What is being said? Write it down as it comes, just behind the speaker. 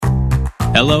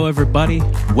Hello, everybody.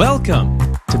 Welcome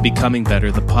to Becoming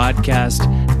Better, the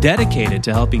podcast dedicated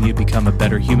to helping you become a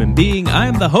better human being. I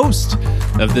am the host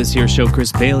of this here show,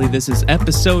 Chris Bailey. This is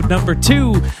episode number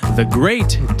 2, The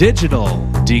Great Digital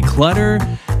Declutter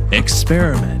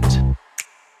Experiment.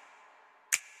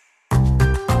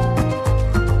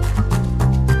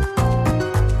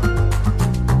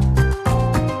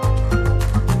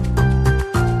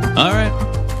 All right.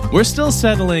 We're still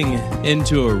settling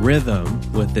into a rhythm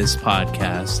with this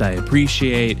podcast. I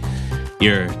appreciate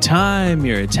your time,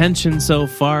 your attention so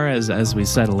far as we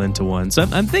settle into one. So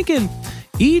I'm thinking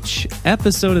each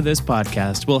episode of this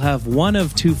podcast will have one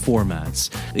of two formats.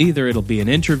 Either it'll be an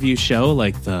interview show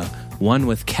like the one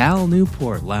with Cal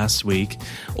Newport last week,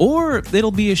 or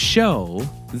it'll be a show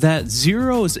that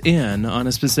zeroes in on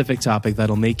a specific topic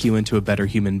that'll make you into a better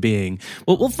human being.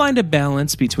 Well, we'll find a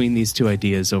balance between these two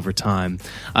ideas over time.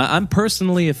 I'm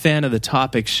personally a fan of the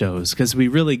topic shows because we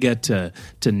really get to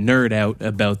nerd out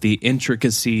about the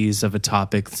intricacies of a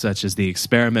topic such as the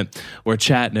experiment we're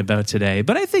chatting about today.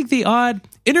 But I think the odd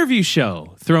interview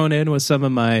show thrown in with some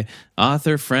of my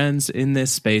author friends in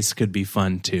this space could be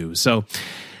fun too. So,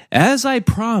 as I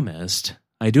promised,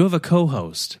 I do have a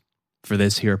co-host for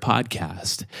this here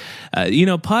podcast.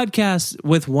 Podcasts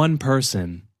with one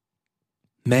person,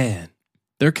 man,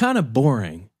 they're kind of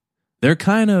boring. They're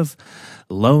kind of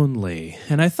lonely.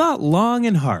 And I thought long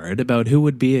and hard about who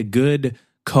would be a good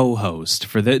co-host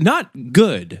for the, not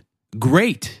good,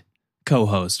 great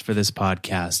co-host for this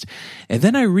podcast. And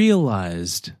then I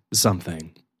realized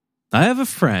something. I have a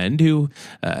friend who,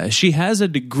 she has a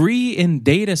degree in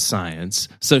data science,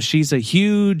 so she's a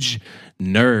huge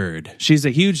nerd. She's a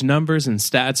huge numbers and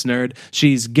stats nerd.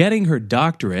 She's getting her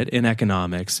doctorate in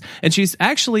economics, and she's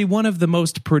actually one of the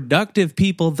most productive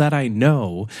people that I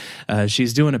know.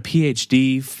 She's doing a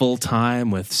PhD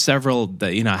full-time with several,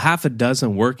 half a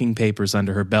dozen working papers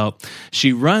under her belt.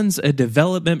 She runs a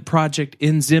development project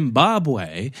in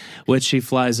Zimbabwe, which she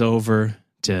flies over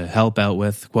to help out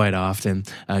with quite often.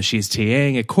 She's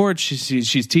TAing a course,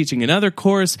 she's teaching another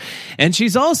course, and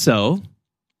she's also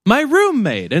my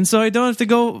roommate, and so I don't have to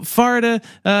go far to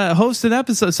host an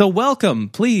episode. So welcome,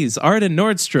 please, Ardyn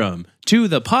Nordstrom, to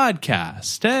the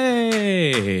podcast.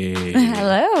 Hey!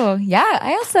 Hello. Yeah,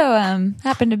 I also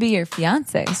happen to be your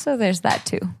fiance, so there's that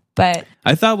too. But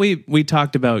I thought we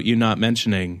talked about you not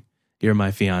mentioning you're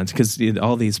my fiance because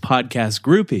all these podcast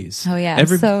groupies. Oh yeah, I'm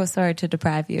so sorry to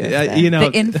deprive you of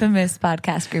the infamous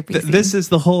podcast groupies. This is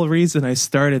the whole reason I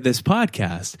started this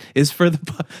podcast, is for the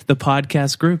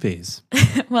podcast groupies.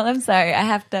 Well, I'm sorry.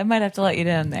 I might have to let you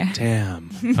down there. Damn.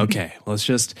 Okay. Well, it's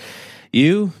just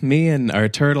you, me, and our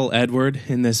turtle Edward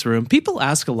in this room. People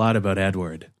ask a lot about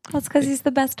Edward. Well, it's because he's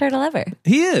the best turtle ever.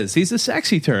 He is. He's a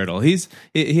sexy turtle. He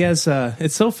has.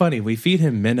 It's so funny. We feed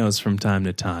him minnows from time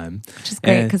to time, which is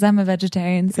great because I'm a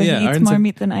vegetarian, so he eats more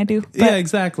meat than I do. But yeah,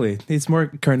 exactly. He's more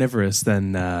carnivorous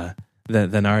than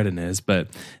Ardyn is. But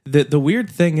the weird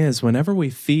thing is, whenever we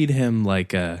feed him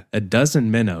like a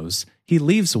dozen minnows, he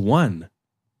leaves one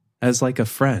as like a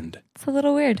friend. It's a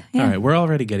little weird. Yeah. All right, we're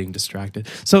already getting distracted.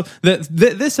 So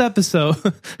this episode,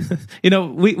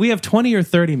 we have 20 or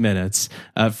 30 minutes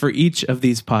for each of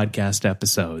these podcast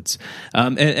episodes.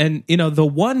 And the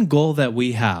one goal that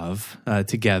we have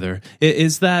together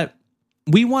is that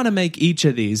we want to make each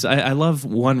of these, I love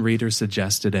one reader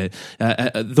suggested it,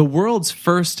 the world's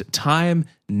first time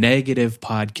negative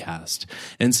podcast.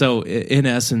 And so in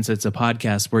essence, it's a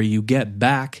podcast where you get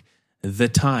back the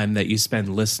time that you spend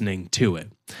listening to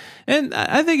it. And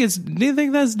I think do you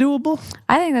think that's doable?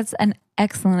 I think that's an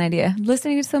excellent idea.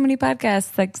 Listening to so many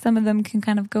podcasts, like some of them can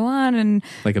kind of go on and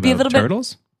like about be a little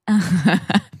turtles?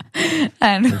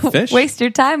 And waste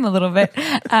your time a little bit.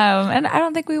 And I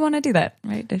don't think we want to do that,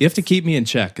 right? You have to keep me in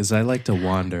check because I like to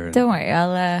wander. Don't worry,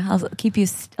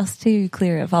 I'll steer you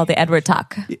clear of all the Edward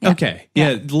talk. Yeah. Okay.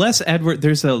 Yeah, less Edward.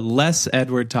 There's a less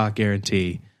Edward talk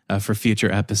guarantee for future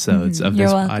episodes of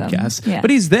this podcast. Yeah. But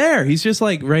he's there. He's just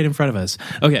like right in front of us.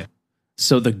 Okay.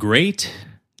 So the Great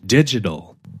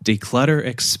Digital Declutter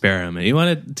Experiment. You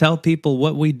want to tell people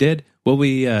what we did? What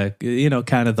we,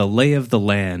 kind of the lay of the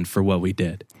land for what we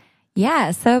did?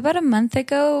 Yeah, so about a month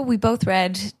ago, we both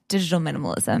read Digital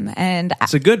Minimalism, and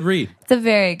it's a good read. It's a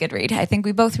very good read. I think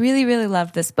we both really, really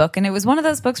loved this book, and it was one of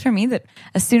those books for me that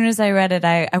as soon as I read it,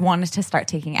 I wanted to start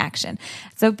taking action.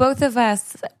 So both of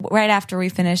us, right after we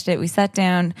finished it, we sat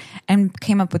down and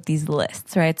came up with these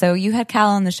lists, right? So you had Cal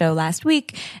on the show last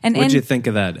week. And what did you think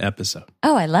of that episode?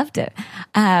 Oh, I loved it.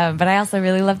 But I also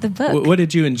really loved the book. What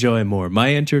did you enjoy more,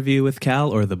 my interview with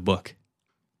Cal or the book?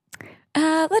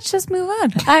 Let's just move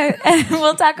on.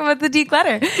 We'll talk about the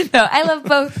declutter. No, I love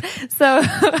both. So,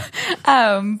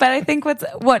 but I think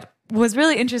what was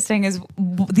really interesting is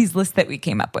these lists that we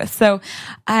came up with. So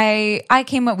we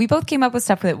both came up with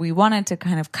stuff that we wanted to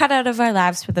kind of cut out of our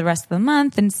lives for the rest of the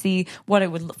month and see what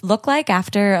it would look like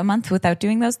after a month without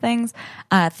doing those things,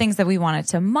 things that we wanted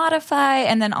to modify.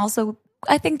 And then also,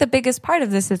 I think the biggest part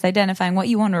of this is identifying what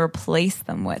you want to replace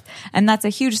them with. And that's a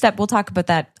huge step. We'll talk about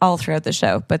that all throughout the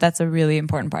show, but that's a really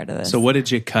important part of this. So what did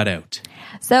you cut out?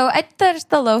 So there's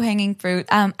the low-hanging fruit.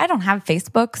 I don't have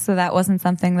Facebook, so that wasn't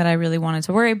something that I really wanted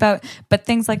to worry about. But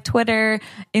things like Twitter,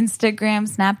 Instagram,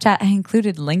 Snapchat, I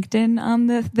included LinkedIn on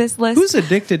this list. Who's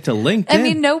addicted to LinkedIn? I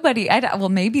mean, nobody. Well,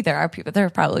 maybe there are people. There are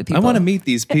probably people. I want to meet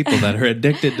these people that are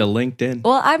addicted to LinkedIn.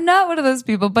 Well, I'm not one of those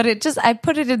people, but I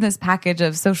put it in this package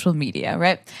of social media,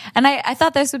 right? And I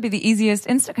thought this would be the easiest.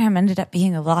 Instagram ended up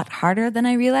being a lot harder than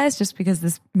I realized, just because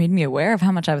this made me aware of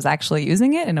how much I was actually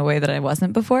using it in a way that I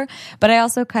wasn't before. But I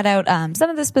also cut out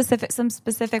some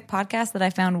specific podcasts that I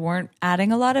found weren't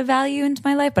adding a lot of value into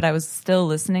my life, but I was still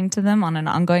listening to them on an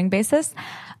ongoing basis.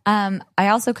 I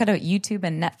also cut out YouTube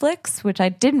and Netflix, which I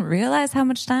didn't realize how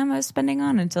much time I was spending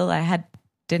on until I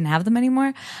didn't have them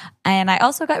anymore. And I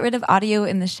also got rid of audio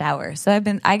in the shower. So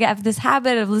I have this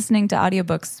habit of listening to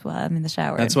audiobooks while I'm in the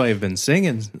shower. That's why you've been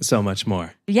singing so much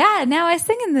more. Yeah, now I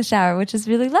sing in the shower, which is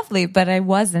really lovely, but I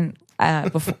wasn't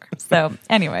before. So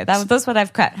anyway, that's what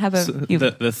I've cut. How about you?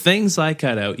 The things I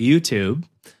cut out: YouTube,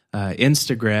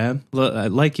 Instagram.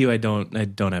 Like you, I don't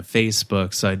have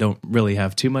Facebook, so I don't really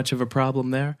have too much of a problem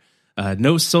there.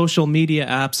 No social media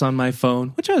apps on my phone,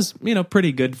 which I was,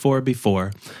 pretty good for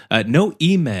before. No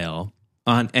email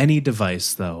on any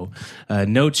device, though.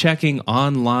 No checking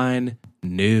online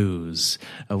news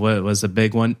was a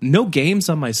big one. No games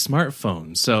on my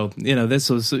smartphone. So,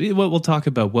 this was, we'll talk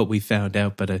about what we found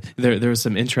out, but there were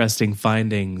some interesting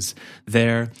findings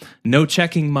there. No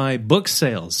checking my book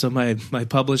sales. So my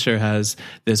publisher has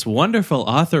this wonderful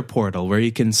author portal where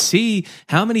you can see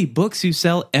how many books you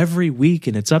sell every week,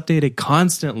 and it's updated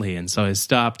constantly. And so I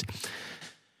stopped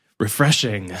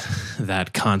refreshing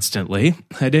that constantly.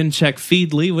 I didn't check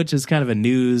Feedly, which is kind of a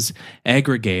news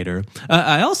aggregator.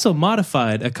 I also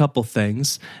modified a couple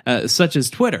things, such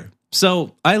as Twitter.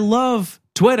 So I love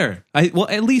Twitter.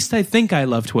 At least I think I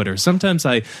love Twitter. Sometimes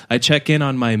I check in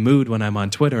on my mood when I'm on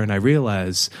Twitter and I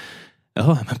realize,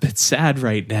 I'm a bit sad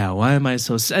right now. Why am I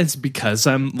so sad? It's because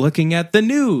I'm looking at the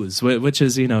news, which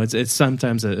is, it's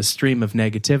sometimes a stream of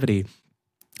negativity.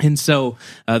 And so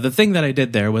the thing that I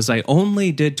did there was I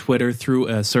only did Twitter through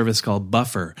a service called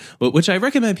Buffer, which I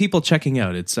recommend people checking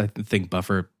out. It's, I think,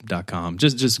 buffer.com.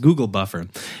 Just Google Buffer.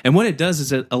 And what it does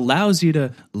is it allows you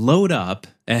to load up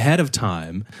ahead of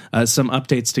time some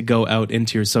updates to go out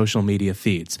into your social media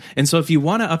feeds. And so if you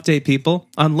want to update people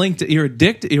on LinkedIn,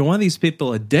 you're one of these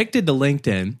people addicted to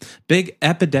LinkedIn, big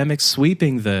epidemic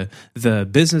sweeping the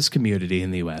business community in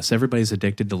the US. Everybody's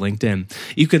addicted to LinkedIn.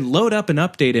 You can load up an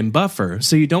update in Buffer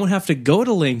so you don't have to go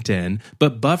to LinkedIn,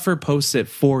 but Buffer posts it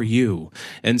for you.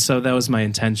 And so that was my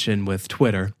intention with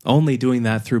Twitter, only doing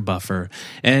that through Buffer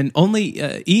and only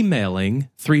emailing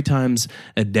 3 times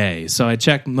a day. So I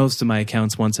check most of my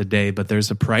accounts once a day, but there's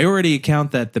a priority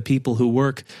account that the people who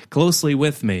work closely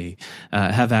with me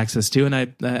have access to, and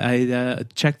I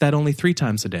check that only 3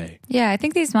 times a day. Yeah, I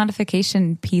think these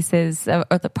modification pieces are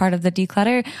the part of the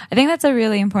declutter. I think that's a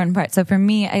really important part. So for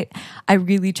me, I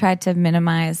really tried to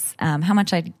minimize how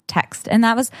much I text, and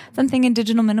that was something in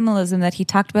digital minimalism that he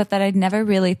talked about that I'd never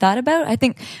really thought about. I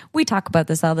think we talk about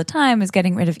this all the time, is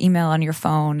getting rid of email on your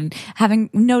phone and having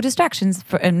no distractions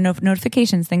and no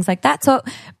notifications, things like that. So,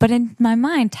 but in my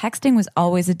mind, texting was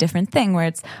always a different thing where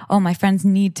it's, my friends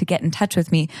need to get in touch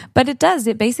with me. But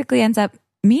it basically ends up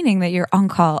meaning that you're on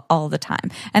call all the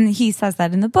time. And he says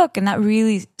that in the book, and that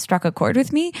really struck a chord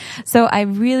with me. So I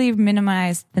really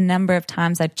minimized the number of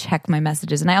times I check my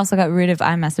messages. And I also got rid of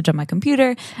iMessage on my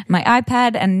computer, my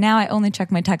iPad, and now I only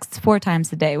check my texts 4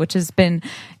 times a day, which has been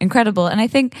incredible. And I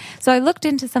think, so I looked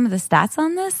into some of the stats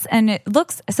on this, and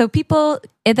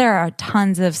there are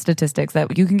tons of statistics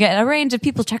that you can get a range of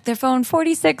people check their phone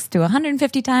 46 to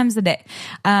 150 times a day.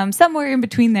 Somewhere in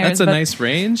between there. That's a nice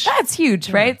range. That's huge,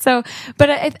 right? So,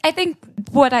 but I think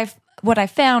what I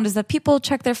found is that people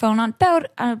check their phone on about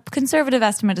a conservative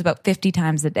estimate is about 50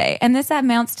 times a day. And this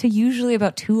amounts to usually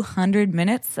about 200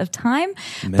 minutes of time.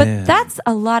 Man. But that's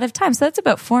a lot of time. So that's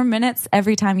about 4 minutes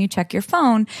every time you check your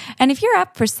phone. And if you're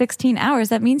up for 16 hours,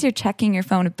 that means you're checking your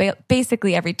phone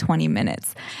basically every 20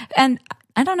 minutes. And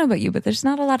I don't know about you, but there's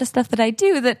not a lot of stuff that I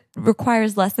do that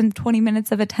requires less than 20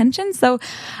 minutes of attention. So,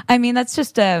 I mean, that's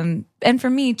just, and for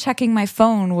me, checking my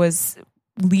phone was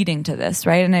leading to this,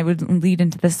 right? And it would lead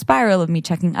into this spiral of me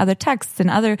checking other texts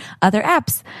and other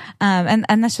apps. And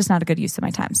that's just not a good use of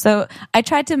my time. So I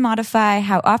tried to modify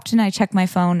how often I check my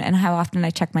phone and how often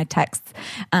I check my texts.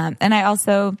 And I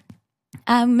also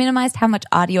minimized how much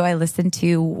audio I listen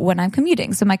to when I'm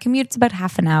commuting. So my commute's about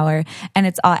half an hour, and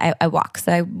it's all I walk.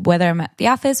 So whether I'm at the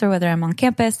office or whether I'm on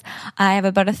campus, I have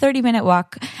about a 30-minute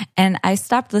walk, and I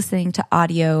stopped listening to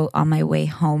audio on my way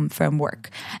home from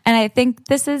work. And I think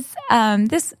this is I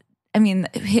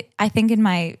think in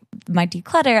my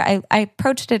declutter, I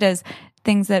approached it as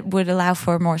things that would allow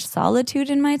for more solitude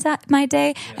in my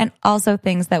day, and also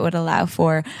things that would allow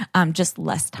for just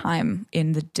less time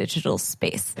in the digital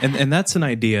space. And that's an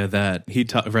idea that he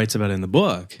writes about in the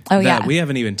book that we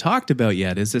haven't even talked about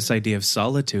yet, is this idea of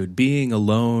solitude, being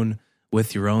alone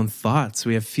with your own thoughts.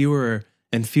 We have fewer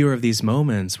and fewer of these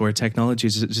moments where technology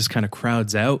just kind of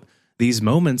crowds out these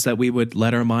moments that we would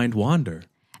let our mind wander.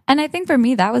 And I think for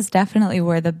me, that was definitely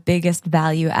where the biggest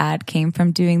value add came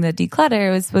from doing the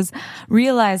declutter, was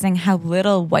realizing how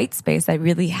little white space I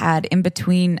really had in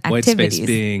between activities. White space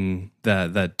being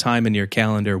the time in your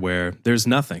calendar where there's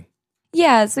nothing.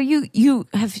 Yeah, so you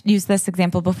have used this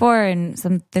example before, and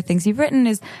some of the things you've written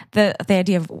is the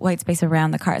idea of white space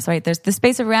around the cars, right? There's the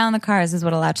space around the cars is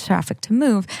what allows traffic to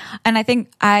move. And I think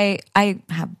I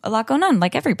have a lot going on,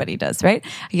 like everybody does, right?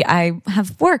 I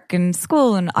have work and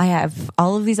school, and I have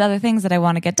all of these other things that I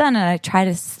want to get done, and I try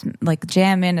to like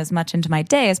jam in as much into my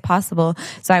day as possible.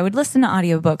 So I would listen to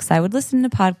audiobooks, I would listen to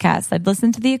podcasts, I'd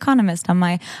listen to The Economist on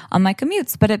my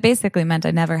commutes, but it basically meant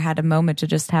I never had a moment to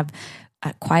just have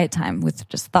a quiet time with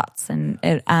just thoughts, and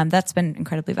that's been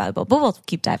incredibly valuable. But we'll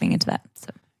keep diving into that.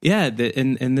 So. Yeah,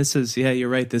 and this is, you're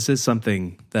right. This is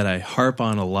something that I harp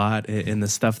on a lot in the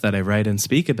stuff that I write and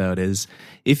speak about, is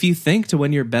if you think to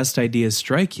when your best ideas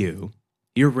strike you,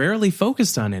 you're rarely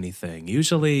focused on anything.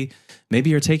 Usually, maybe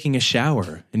you're taking a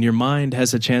shower and your mind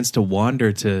has a chance to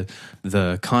wander to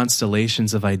the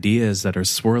constellations of ideas that are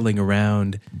swirling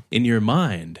around in your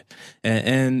mind.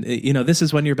 And this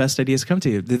is when your best ideas come to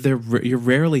you. You're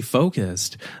rarely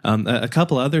focused. A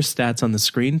couple other stats on the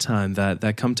screen time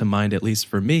that come to mind, at least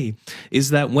for me,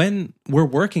 is that when we're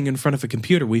working in front of a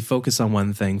computer, we focus on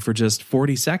one thing for just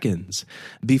 40 seconds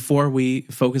before we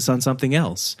focus on something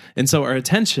else. And so our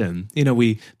attention,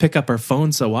 we pick up our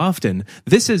phone so often.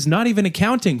 This is not even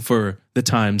accounting for the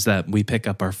times that we pick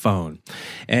up our phone.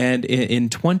 And in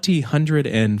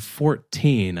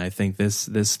 2014, I think this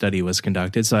study was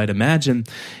conducted. So I'd imagine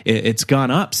it's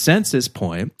gone up since this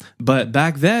point. But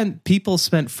back then, people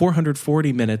spent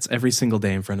 440 minutes every single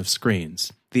day in front of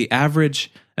screens. The average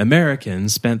American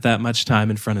spent that much time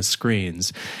in front of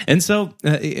screens. And so,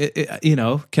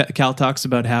 Cal talks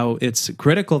about how it's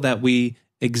critical that we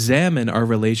examine our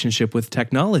relationship with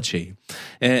technology,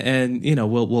 and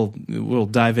we'll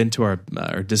dive into our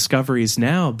discoveries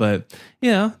now. But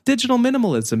digital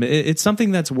minimalism, it's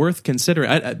something that's worth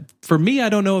considering. For me, I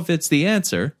don't know if it's the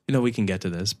answer. We can get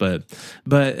to this, but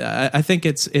I think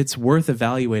it's worth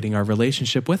evaluating our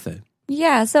relationship with it.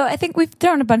 Yeah, so I think we've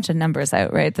thrown a bunch of numbers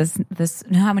out, right? This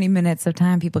how many minutes of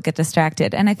time people get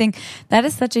distracted. And I think that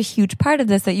is such a huge part of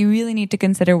this that you really need to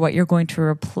consider what you're going to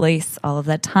replace all of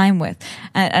that time with.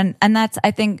 And that's,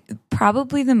 I think,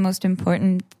 probably the most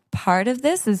important part of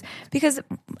this, is because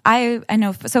I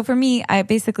know, so for me, I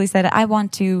basically said I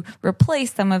want to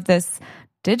replace some of this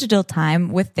digital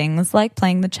time with things like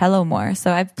playing the cello more.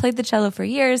 So I've played the cello for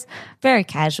years, very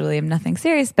casually. I'm nothing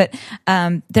serious, but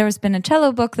there has been a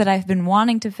cello book that I've been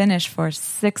wanting to finish for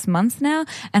 6 months now,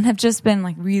 and have just been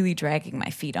like really dragging my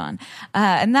feet on.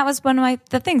 And that was one of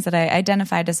the things that I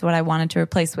identified as what I wanted to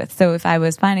replace with. So if I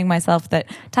was finding myself that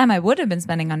time I would have been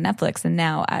spending on Netflix, and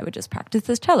now I would just practice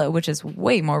this cello, which is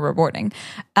way more rewarding.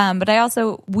 But I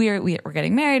also, we're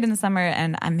getting married in the summer,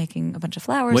 and I'm making a bunch of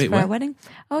flowers for our wedding.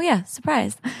 Oh yeah,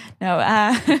 surprise. No,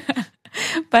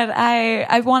 but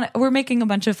we're making a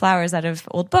bunch of flowers out of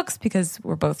old books because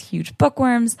we're both huge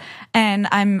bookworms. And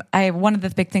one of the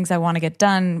big things I want to get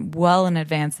done well in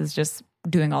advance is just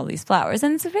doing all these flowers.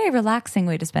 And it's a very relaxing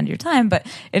way to spend your time, but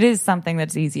it is something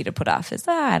that's easy to put off, is,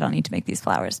 I don't need to make these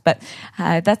flowers. But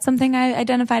that's something I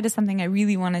identified as something I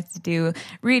really wanted to do.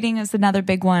 Reading is another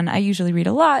big one. I usually read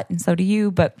a lot, and so do you,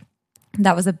 but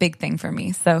that was a big thing for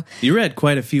me. So you read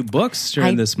quite a few books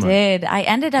during this month. I did. I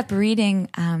ended up reading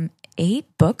 8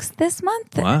 books this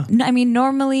month. Wow. I mean,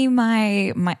 normally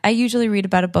I usually read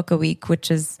about a book a week,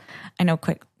 which is, I know,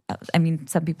 quite. I mean,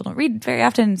 some people don't read very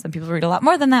often. Some people read a lot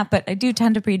more than that, but I do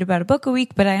tend to read about a book a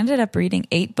week. But I ended up reading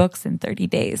 8 books in 30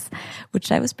 days, which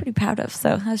I was pretty proud of.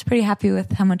 So I was pretty happy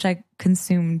with how much I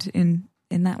consumed in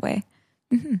that way.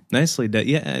 Mm-hmm. Nicely done.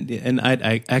 Yeah, and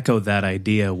I echo that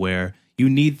idea where you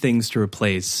need things to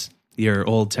replace your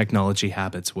old technology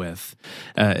habits with.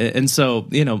 And so,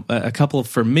 a couple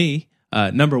for me,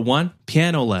 number one,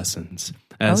 piano lessons.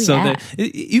 That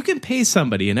you can pay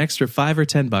somebody an extra $5 or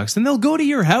 $10 and they'll go to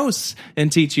your house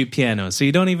and teach you piano. So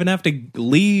you don't even have to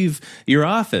leave your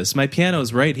office. My piano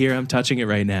is right here. I'm touching it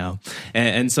right now.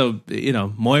 And so,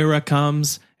 Moira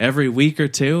comes every week or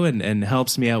two and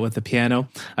helps me out with the piano.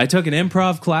 I took an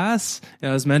improv class.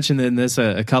 I was mentioning this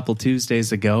a couple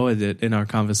Tuesdays ago in our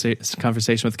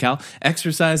conversation with Cal.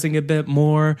 Exercising a bit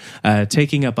more,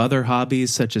 taking up other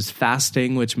hobbies such as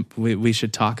fasting, which we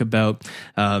should talk about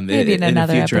maybe in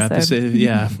another a future episode.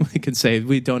 Yeah, we can say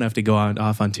we don't have to go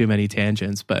off on too many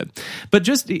tangents, but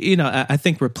just I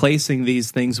think replacing these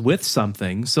things with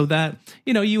something so that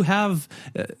you have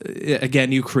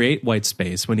again, you create white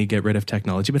space when you get rid of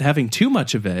technology. But having too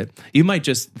much of it, you might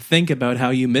just think about how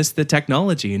you miss the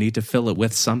technology. You need to fill it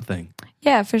with something.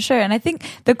 Yeah, for sure. And I think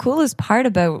the coolest part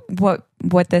about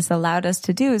what this allowed us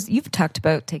to do is you've talked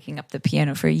about taking up the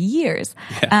piano for years.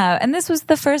 Yeah. And this was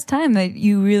the first time that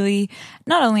you really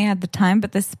not only had the time,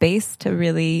 but the space to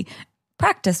really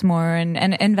practice more and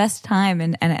invest time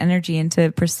and energy into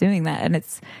pursuing that. And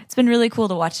it's been really cool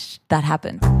to watch that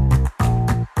happen.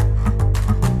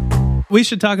 We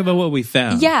should talk about what we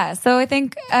found. Yeah. So I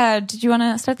think, did you want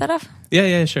to start that off?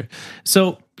 Yeah, sure.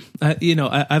 So,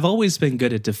 I've always been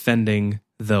good at defending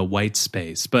the white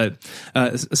space, but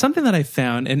something that I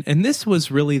found, and this was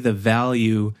really the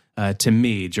value to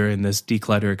me during this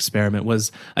declutter experiment,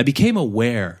 was I became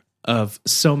aware of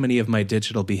so many of my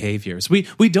digital behaviors.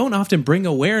 We don't often bring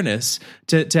awareness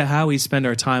to how we spend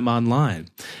our time online.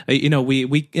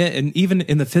 We and even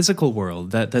in the physical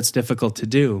world, that's difficult to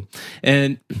do.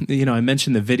 And I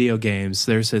mentioned the video games.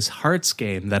 There's this Hearts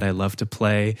game that I love to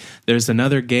play. There's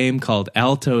another game called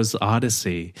Alto's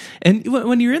Odyssey. And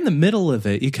when you're in the middle of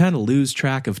it, you kind of lose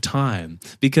track of time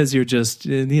because you're just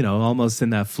almost in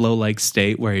that flow-like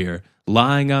state where you're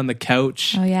lying on the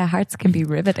couch. Oh yeah, Hearts can be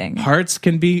riveting. Hearts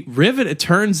can be riveting. It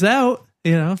turns out,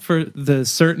 for the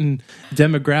certain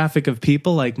demographic of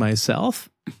people like myself,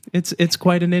 it's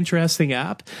quite an interesting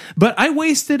app. But I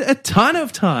wasted a ton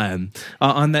of time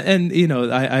on that. And,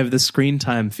 I have the screen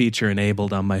time feature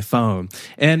enabled on my phone.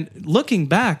 And looking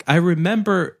back, I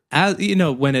remember,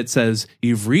 when it says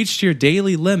you've reached your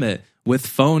daily limit with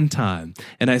phone time.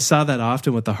 And I saw that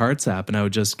often with the Hearts app, and I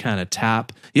would just kind of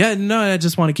tap, I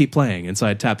just want to keep playing. And so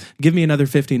I'd tap, give me another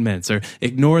 15 minutes, or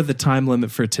ignore the time limit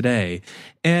for today.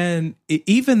 And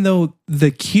even though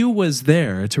the cue was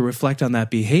there to reflect on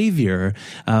that behavior,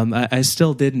 I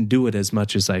still didn't do it as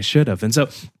much as I should have. And so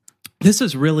this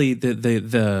is really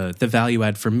the value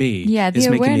add for me. Yeah, is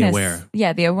making me aware.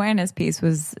 Yeah, the awareness piece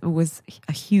was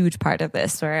a huge part of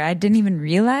this, where I didn't even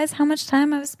realize how much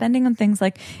time I was spending on things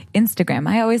like Instagram.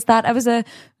 I always thought I was a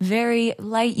very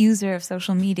light user of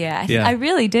social media. I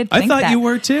really did think that. I thought you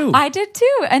were too. I did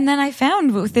too. And then I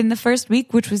found within the first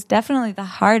week, which was definitely the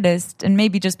hardest, and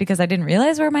maybe just because I didn't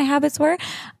realize where my habits were,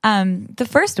 the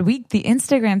first week, the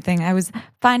Instagram thing, I was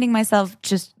finding myself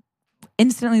just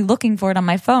instantly looking for it on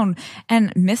my phone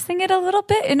and missing it a little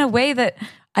bit in a way that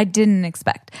I didn't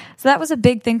expect. So that was a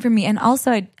big thing for me. And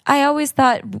also, I always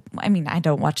thought, I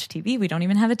don't watch TV. We don't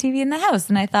even have a TV in the house.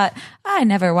 And I thought, I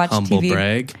never watch TV. Humble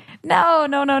brag. No.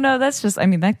 That's just,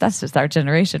 that's just our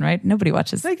generation, right? Nobody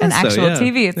watches an actual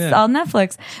TV. It's all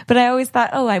Netflix. But I always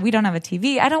thought, we don't have a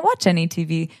TV. I don't watch any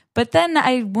TV. But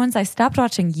then once I stopped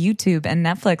watching YouTube and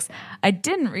Netflix, I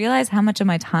didn't realize how much of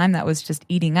my time that was just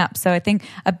eating up. So I think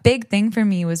a big thing for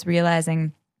me was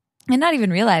realizing, and not even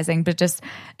realizing, but just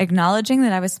acknowledging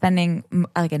that I was spending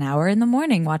like an hour in the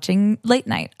morning watching late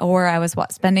night, or I was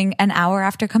spending an hour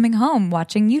after coming home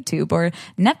watching YouTube or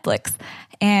Netflix.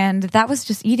 And that was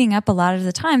just eating up a lot of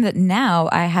the time, that now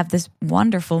I have this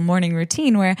wonderful morning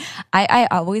routine where I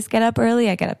always get up early.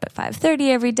 I get up at 5:30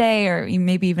 every day, or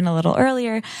maybe even a little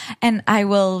earlier. And I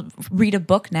will read a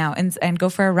book now and go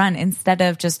for a run instead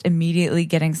of just immediately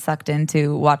getting sucked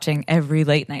into watching every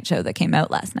late night show that came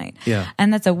out last night. Yeah.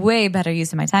 And that's a way better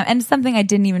use of my time. And something I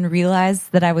didn't even realize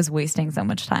that I was wasting so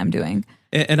much time doing.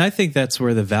 And I think that's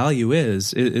where the value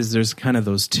is there's kind of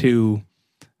those two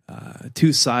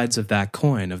sides of that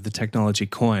coin, of the technology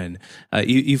coin.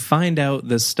 You find out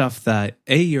the stuff that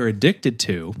you're addicted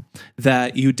to,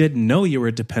 that you didn't know you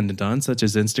were dependent on, such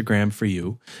as Instagram for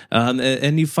you,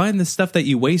 and you find the stuff that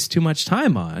you waste too much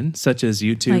time on, such as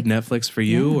YouTube, Netflix for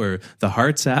you, or the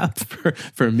Hearts app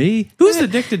for me. Who's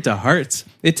addicted to Hearts?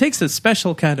 It takes a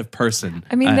special kind of person.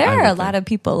 There are a lot of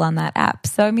people on that app,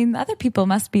 so other people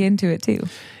must be into it too.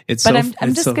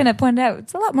 I'm just going to point out,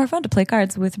 it's a lot more fun to play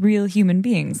cards with real human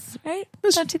beings, right?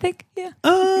 Don't you think? Yeah.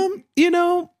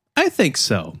 I think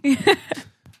so.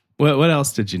 What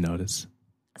else did you notice?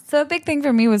 So a big thing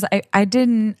for me was I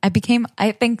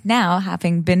think now,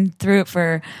 having been through it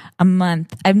for a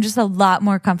month, I'm just a lot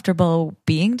more comfortable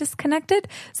being disconnected.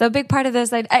 So a big part of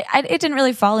this, it didn't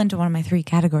really fall into one of my 3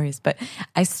 categories, but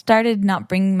I started not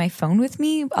bringing my phone with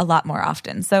me a lot more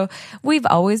often. So we've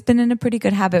always been in a pretty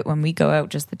good habit when we go out,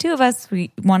 just the 2 of us,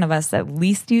 one of us at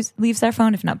least leaves our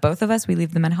phone. If not both of us, we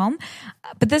leave them at home.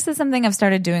 But this is something I've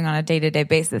started doing on a day-to-day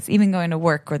basis, even going to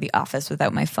work or the office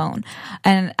without my phone.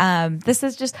 And this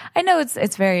is just, I know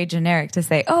it's very generic to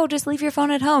say, oh, just leave your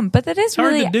phone at home, but that is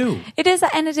really hard to do. It is,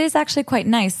 and it is actually quite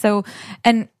nice. So,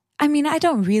 and I mean, I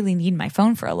don't really need my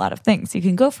phone for a lot of things. You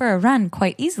can go for a run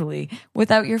quite easily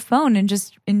without your phone and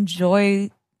just enjoy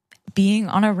being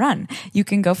on a run. You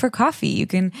can go for coffee. You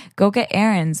can go get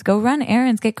errands, go run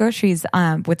errands, get groceries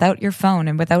without your phone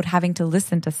and without having to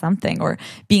listen to something or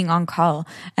being on call.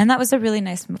 And that was a really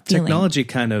nice feeling. Technology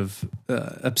kind of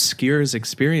obscures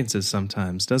experiences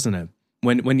sometimes, doesn't it?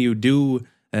 When you do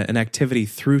an activity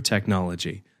through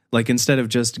technology, like instead of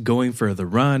just going for the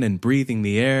run and breathing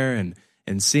the air and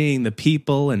seeing the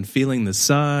people and feeling the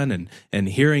sun and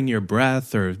hearing your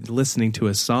breath or listening to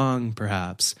a song,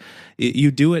 perhaps, you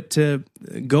do it to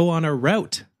go on a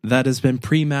route that has been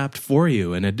pre-mapped for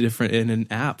you in an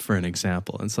app, for an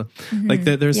example. And so like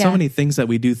there's so many things that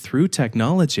we do through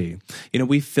technology.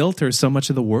 We filter so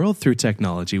much of the world through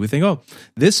technology. We think,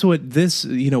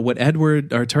 what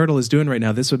Edward, our turtle, is doing right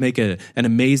now, this would make an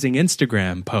amazing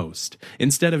Instagram post.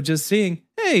 Instead of just seeing,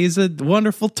 hey, he's a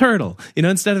wonderful turtle.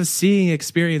 Instead of seeing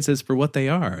experiences for what they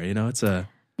are, it's a...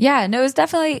 Yeah, no, it was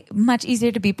definitely much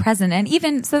easier to be present. And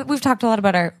even, so we've talked a lot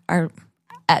about our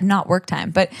at not work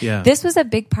time, but this was a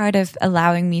big part of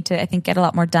allowing me to, I think, get a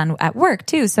lot more done at work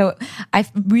too. So I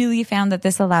really found that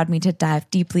this allowed me to dive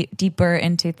deeper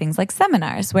into things like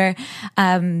seminars, where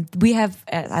we have,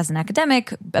 as an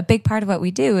academic, a big part of what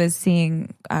we do is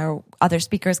seeing our other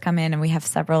speakers come in, and we have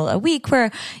several a week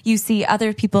where you see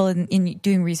other people in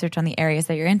doing research on the areas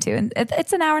that you're into. And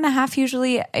it's an hour and a half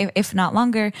usually, if not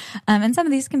longer. And some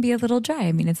of these can be a little dry.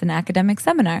 I mean, it's an academic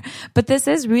seminar, but this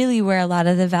is really where a lot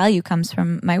of the value comes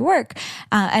from my work.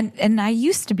 And I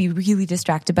used to be really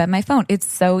distracted by my phone. It's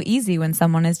so easy when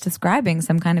someone is describing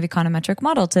some kind of econometric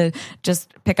model to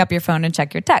just pick up your phone and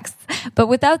check your texts. But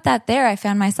without that there, I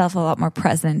found myself a lot more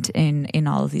present in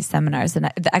all of these seminars.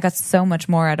 And I got so much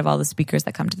more out of all the speakers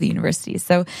that come to the university.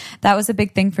 So that was a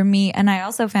big thing for me. And I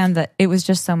also found that it was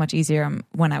just so much easier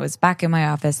when I was back in my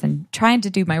office and trying to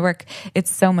do my work.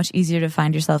 It's so much easier to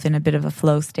find yourself in a bit of a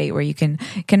flow state where you can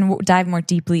dive more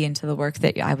deeply into the work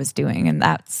that I was doing. And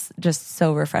that's just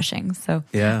so refreshing. So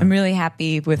I'm really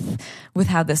happy with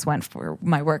how this went for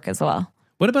my work as well.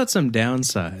 What about some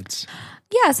downsides?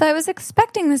 Yeah, so I was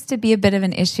expecting this to be a bit of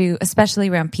an issue, especially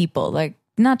around people. Like,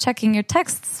 not checking your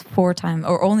texts 4 times,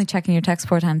 or only checking your texts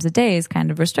 4 times a day, is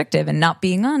kind of restrictive, and not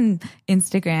being on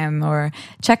Instagram or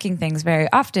checking things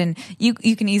very often, you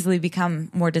can easily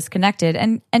become more disconnected.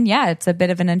 And yeah, it's a bit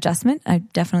of an adjustment. I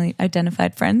definitely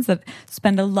identified friends that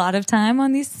spend a lot of time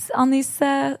on these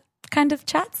kind of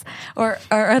chats or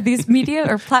these media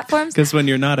or platforms. Because when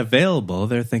you're not available,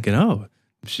 they're thinking, oh,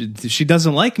 she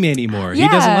doesn't like me anymore. Yeah.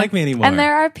 He doesn't like me anymore. And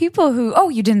there are people who, oh,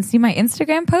 you didn't see my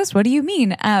Instagram post? What do you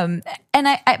mean?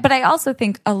 But I also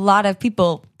think a lot of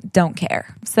people don't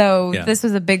care. So this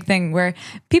was a big thing where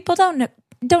people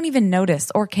don't even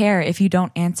notice or care if you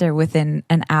don't answer within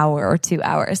an hour or 2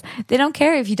 hours. They don't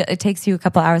care if it takes you a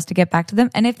couple hours to get back to them.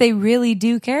 And if they really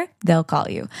do care, they'll call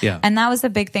you. Yeah. And that was a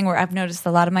big thing where I've noticed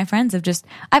a lot of my friends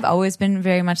I've always been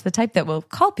very much the type that will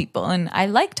call people. And I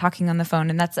like talking on the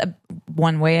phone. And that's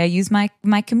one way I use my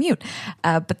commute.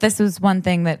 But this was one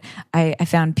thing that I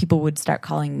found people would start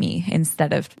calling me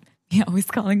instead of always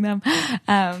calling them.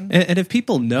 And if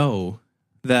people know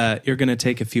that you're going to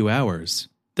take a few hours,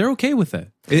 they're okay with it.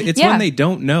 It's when they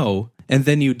don't know, and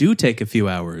then you do take a few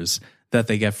hours, that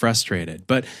they get frustrated.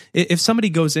 But if somebody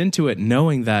goes into it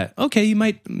knowing that, okay, you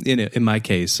might, in my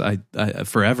case, I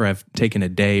forever I've taken a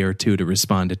day or 2 to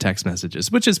respond to text messages,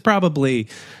 which is probably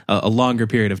a longer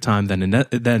period of time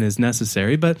than is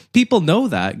necessary. But people know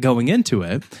that going into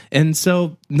it, and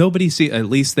so at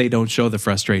least they don't show the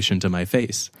frustration to my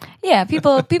face. Yeah,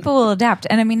 people will adapt,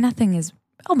 and I mean,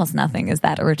 almost nothing is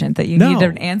that urgent that you need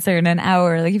an answer in an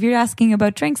hour. Like if you're asking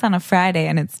about drinks on a Friday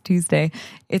and it's Tuesday,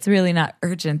 it's really not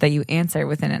urgent that you answer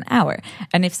within an hour.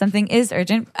 And if something is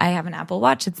urgent, I have an Apple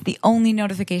Watch. It's the only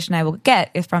notification I will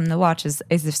get if from the watch is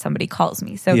if somebody calls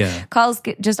me. So calls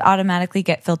just automatically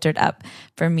get filtered up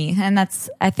for me. And that's,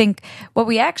 I think, what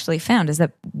we actually found is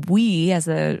that we, as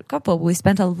a couple, we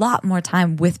spent a lot more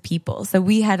time with people. So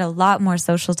we had a lot more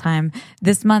social time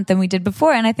this month than we did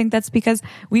before. And I think that's because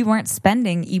we weren't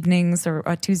spending evenings or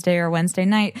a Tuesday or Wednesday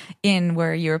night in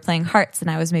where you were playing Hearts and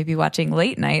I was maybe watching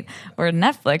late night or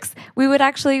Netflix. We would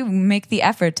actually make the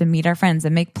effort to meet our friends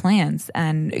and make plans.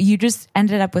 And you just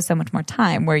ended up with so much more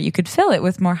time where you could fill it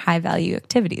with more high value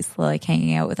activities, like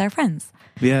hanging out with our friends.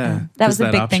 Yeah. That was a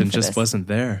big option thing for just this. wasn't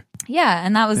there. Yeah.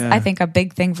 And that was, I think, a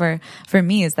big thing for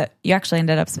me is that you actually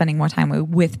ended up spending more time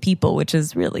with people, which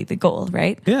is really the goal,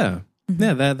 right? Yeah.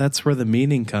 Yeah, that's where the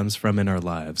meaning comes from in our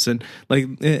lives. And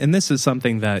this is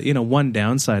something that, one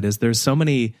downside is there's so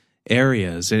many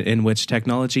areas in which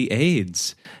technology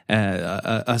aids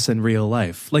us in real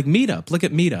life. Like Meetup. Look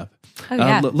at Meetup. Oh,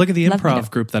 yeah. Look at the Love improv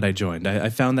Meetup. group that I joined. I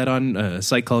found that on a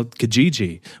site called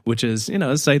Kijiji, which is,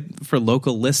 a site for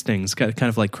local listings, kind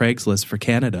of like Craigslist for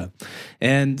Canada.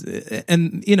 And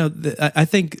I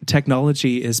think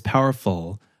technology is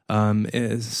powerful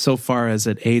so far as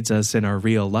it aids us in our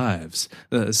real lives.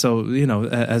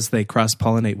 As they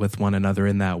cross-pollinate with one another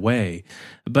in that way.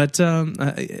 But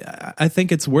I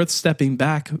think it's worth stepping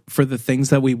back for the things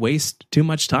that we waste too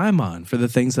much time on, for the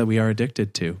things that we are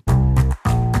addicted to.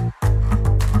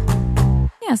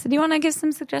 Yeah, so do you want to give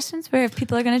some suggestions for if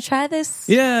people are going to try this?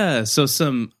 Yeah, so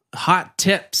some hot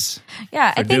tips for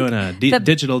I think doing a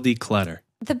digital declutter.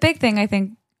 The big thing, I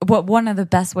think, one of the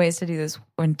best ways to do this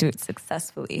and do it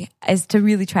successfully is to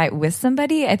really try it with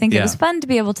somebody. I think it was fun to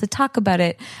be able to talk about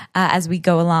it as we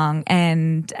go along.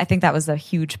 And I think that was a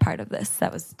huge part of this.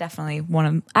 That was definitely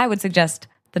I would suggest,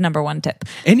 the number one tip.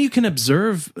 And you can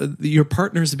observe your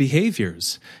partner's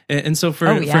behaviors. And so for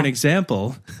an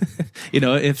example,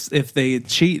 if they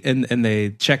cheat and they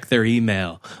check their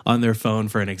email on their phone,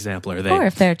 for an example, or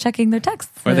if they're checking their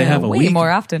texts, or they have way more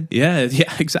often. Yeah,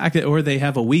 exactly. Or they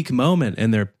have a weak moment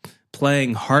and they're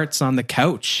playing Hearts on the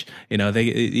couch. You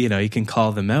can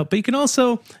call them out, but you can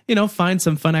also, find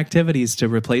some fun activities to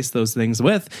replace those things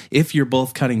with if you're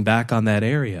both cutting back on that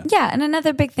area. Yeah. And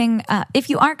another big thing, if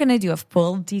you aren't going to do a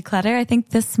full declutter, I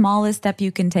think the smallest step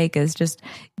you can take is just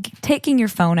taking your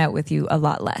phone out with you a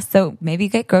lot less. So maybe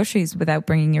get groceries without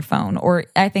bringing your phone, or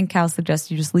I think Cal suggests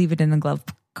you just leave it in the glove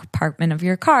compartment of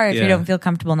your car if you don't feel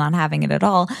comfortable not having it at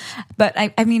all. But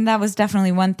I mean, that was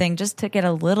definitely one thing, just to get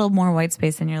a little more white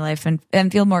space in your life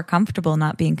and feel more comfortable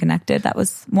not being connected. That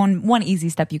was one easy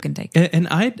step you can take. And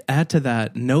I'd add to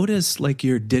that, notice like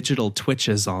your digital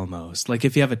twitches almost. Like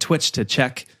if you have a twitch to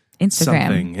check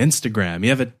Instagram. You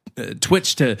have a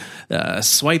twitch to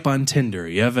swipe on Tinder.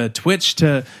 You have a twitch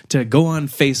to go on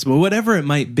Facebook, whatever it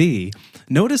might be.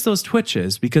 Notice those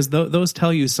twitches, because those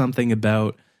tell you something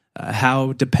about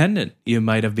how dependent you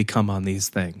might have become on these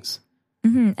things.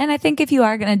 Mm-hmm. And I think if you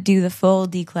are going to do the full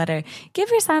declutter,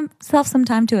 give yourself some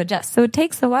time to adjust. So it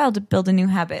takes a while to build a new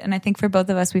habit. And I think for both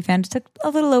of us, we found it took a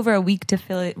little over a week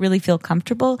to really feel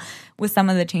comfortable with some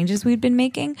of the changes we'd been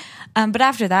making. But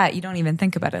after that, you don't even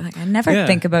think about it. Like I never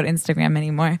think about Instagram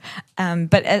anymore.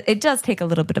 But it does take a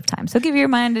little bit of time. So give your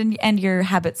mind and your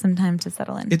habits some time to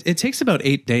settle in. It takes about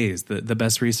 8 days, the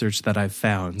best research that I've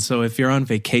found. So if you're on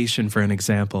vacation, for an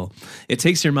example, it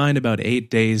takes your mind about 8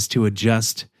 days to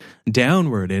adjust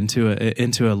downward into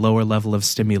a lower level of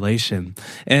stimulation.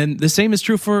 And the same is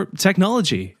true for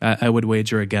technology, I would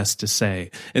wager a guess to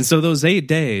say. And so those 8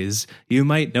 days, you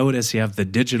might notice you have the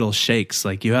digital shakes,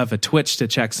 like you have a twitch to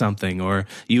check something, or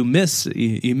you miss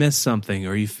something,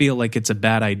 or you feel like it's a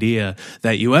bad idea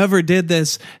that you ever did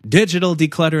this digital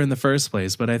declutter in the first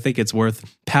place. But I think it's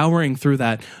worth powering through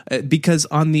that, because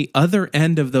on the other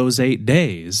end of those 8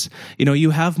 days,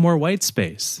 you have more white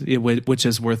space, which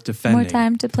is worth defending. More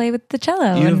time to play with the cello,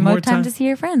 and more time to see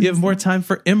your friends. You have more time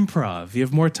for improv. You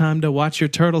have more time to watch your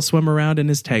turtle swim around in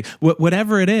his tank.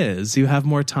 Whatever it is, you have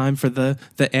more time for the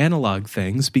analog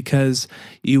things, because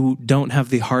you don't have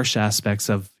the harsh aspects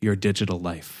of your digital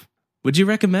life. Would you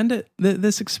recommend it,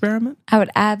 this experiment? I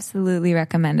would absolutely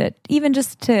recommend it, even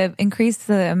just to increase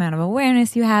the amount of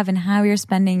awareness you have and how you're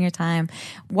spending your time,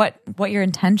 what your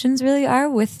intentions really are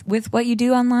with what you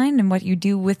do online and what you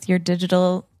do with your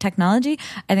digital technology.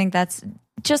 I think that's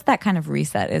just that kind of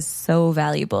reset is so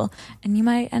valuable, and you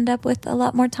might end up with a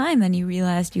lot more time than you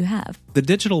realized you have. The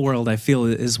digital world, I feel,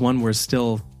 is one we're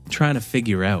still trying to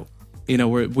figure out.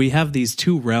 We have these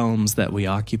two realms that we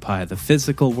occupy, the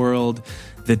physical world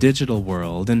the digital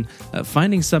world and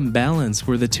finding some balance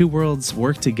where the two worlds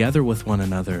work together with one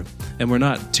another and we're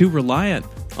not too reliant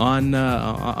on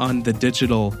the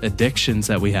digital addictions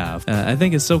that we have. I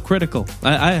think it's so critical.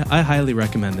 I highly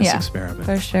recommend this experiment.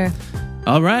 For sure.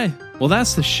 All right. Well,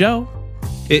 that's the show.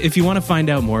 If you want to find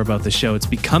out more about the show, it's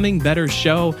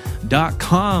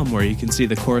becomingbettershow.com, where you can see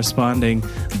the corresponding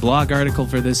blog article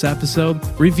for this episode.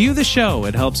 Review the show.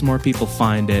 It helps more people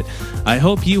find it. I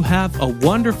hope you have a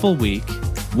wonderful week.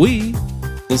 We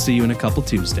will see you in a couple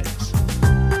Tuesdays.